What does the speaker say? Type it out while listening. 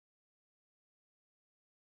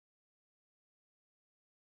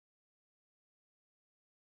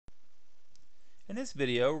In this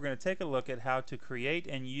video, we're going to take a look at how to create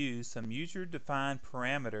and use some user-defined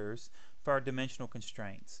parameters for our dimensional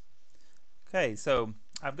constraints. Okay, so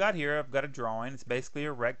I've got a drawing. It's basically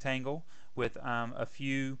a rectangle with a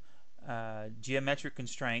few geometric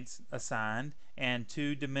constraints assigned and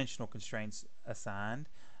two dimensional constraints assigned,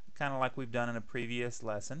 kind of like we've done in a previous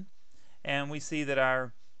lesson. And we see that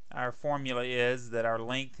our formula is that our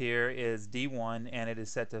length here is D1 and it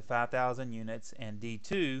is set to 5,000 units, and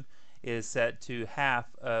D2 is set to half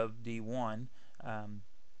of D1.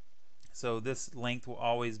 So this length will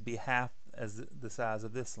always be half as the size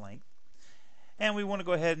of this length. And we want to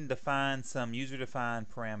go ahead and define some user-defined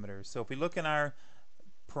parameters. So if we look in our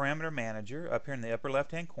parameter manager, up here in the upper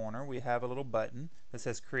left hand corner, we have a little button that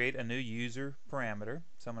says create a new user parameter.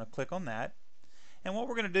 So I'm going to click on that. And what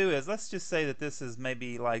we're going to do is, let's just say that this is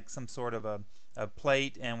maybe like some sort of a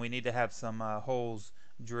plate, and we need to have some holes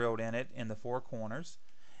drilled in it in the four corners.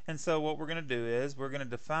 And so what we're going to do is we're going to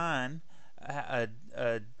define a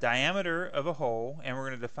diameter of a hole, and we're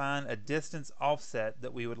going to define a distance offset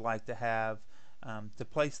that we would like to have to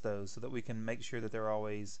place those, so that we can make sure that they're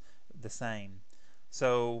always the same.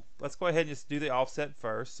 So let's go ahead and just do the offset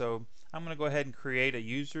first. So I'm going to go ahead and create a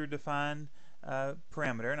user defined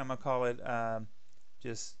parameter, and I'm going to call it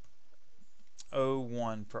just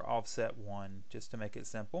O1 for offset 1, just to make it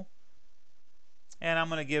simple. And I'm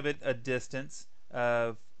going to give it a distance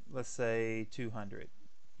of, let's say, 200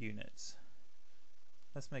 units.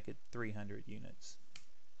 Let's make it 300 units.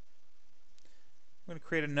 I'm going to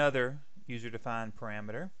create another user-defined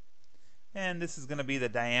parameter, and this is going to be the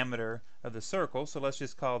diameter of the circle, so let's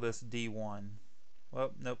just call this D1.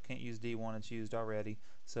 Well, nope, can't use D1, it's used already.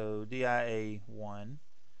 So DIA1,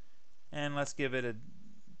 and let's give it a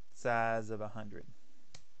size of 100.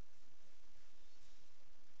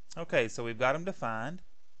 Okay, so we've got them defined,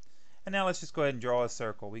 and now let's just go ahead and draw a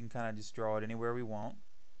circle. We can kind of just draw it anywhere we want,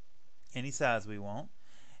 any size we want.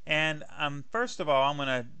 And first of all, I'm going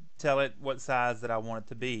to tell it what size that I want it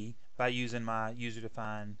to be by using my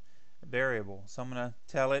user-defined variable. So I'm going to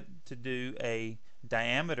tell it to do a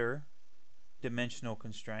diameter dimensional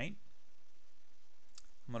constraint.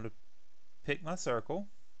 I'm going to pick my circle,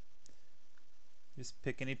 just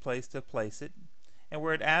pick any place to place it, and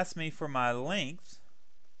where it asks me for my length,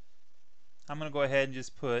 I'm going to go ahead and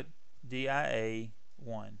just put DIA1,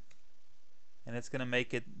 and it's going to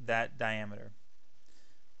make it that diameter.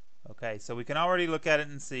 Okay, so we can already look at it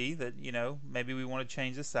and see that, you know, maybe we want to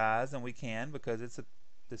change the size, and we can, because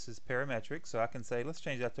this is parametric. So I can say, let's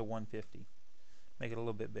change that to 150, make it a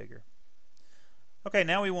little bit bigger. Okay,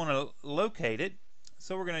 now we want to locate it,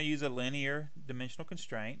 so we're going to use a linear dimensional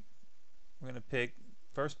constraint. We're going to pick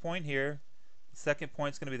first point here, the second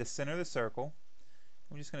point is going to be the center of the circle.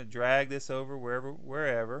 We're just going to drag this over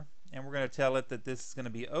wherever, and we're going to tell it that this is going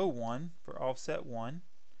to be O1 for offset 1.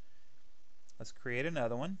 Let's create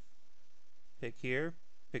another one. Pick here,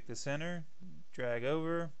 pick the center, drag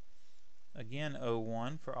over, again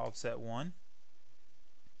O1 for offset 1.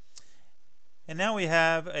 And now we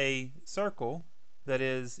have a circle that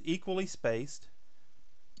is equally spaced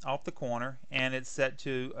off the corner, and it's set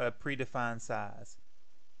to a predefined size.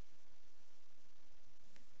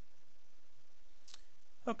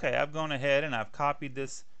 Okay, I've gone ahead and I've copied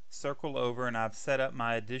this circle over, and I've set up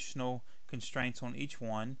my additional constraints on each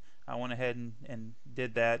one. I went ahead and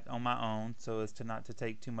did that on my own so as to not to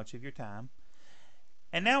take too much of your time.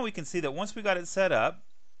 And now we can see that once we got it set up,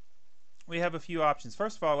 we have a few options.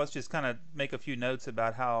 First of all, let's just kind of make a few notes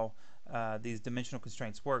about how these dimensional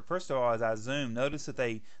constraints work. First of all, as I zoom, notice that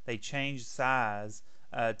they change size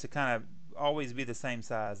to kind of always be the same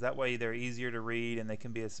size. That way they're easier to read, and they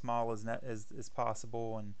can be as small as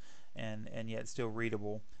possible, and yet still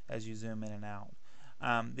readable as you zoom in and out.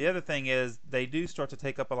 The other thing is they do start to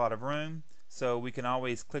take up a lot of room, so we can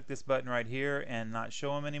always click this button right here and not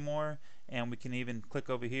show them anymore, and we can even click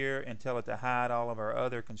over here and tell it to hide all of our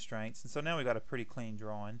other constraints. And so now we've got a pretty clean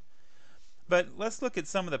drawing. But let's look at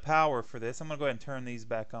some of the power for this. I'm going to go ahead and turn these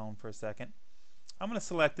back on for a second. I'm going to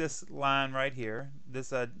select this line right here,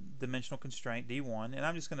 this dimensional constraint D1, and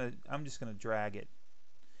I'm just going to drag it.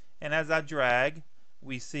 And as I drag,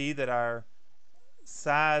 we see that our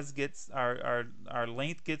size gets, our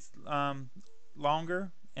length gets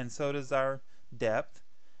longer, and so does our depth.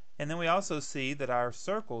 And then we also see that our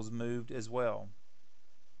circles moved as well.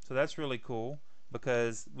 So that's really cool,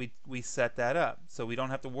 because we set that up, so we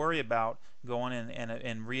don't have to worry about going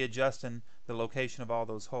and readjusting the location of all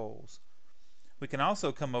those holes. We can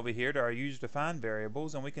also come over here to our user-defined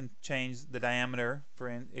variables, and we can change the diameter. For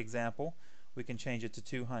example, we can change it to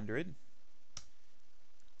 200,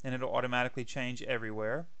 and it'll automatically change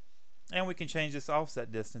everywhere. And we can change this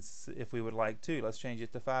offset distance if we would like to. Let's change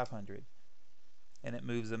it to 500. And it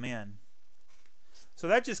moves them in. So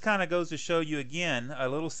that just kind of goes to show you again a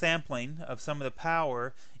little sampling of some of the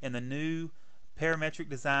power in the new parametric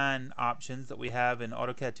design options that we have in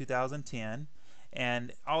AutoCAD 2010.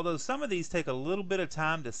 And although some of these take a little bit of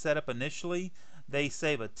time to set up initially, they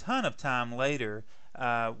save a ton of time later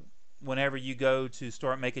whenever you go to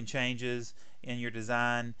start making changes in your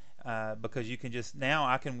design, because you can just, now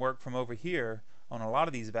I can work from over here on a lot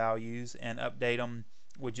of these values and update them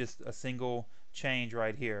with just a single change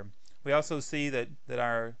right here. We also see that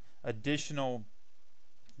our additional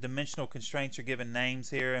dimensional constraints are given names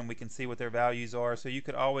here, and we can see what their values are. So you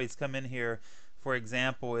could always come in here, for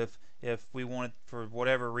example, if we wanted for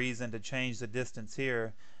whatever reason to change the distance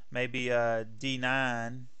here, maybe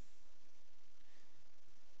D9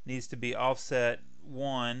 needs to be offset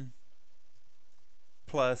 1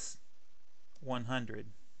 plus 100.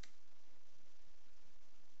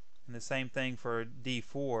 And the same thing for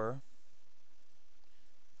D4,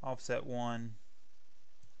 offset 1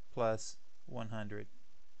 plus 100.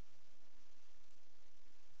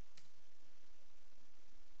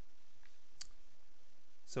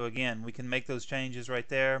 So again, we can make those changes right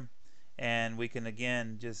there, and we can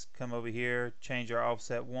again just come over here, change our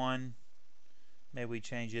offset 1, maybe we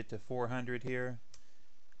change it to 400 here,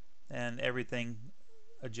 and everything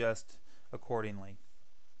adjusts accordingly.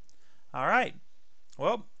 Alright,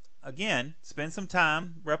 well, again, spend some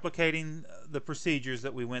time replicating the procedures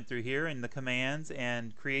that we went through here in the commands,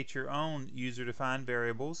 and create your own user-defined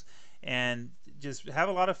variables, and just have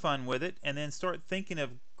a lot of fun with it, and then start thinking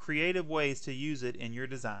of creative ways to use it in your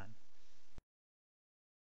design.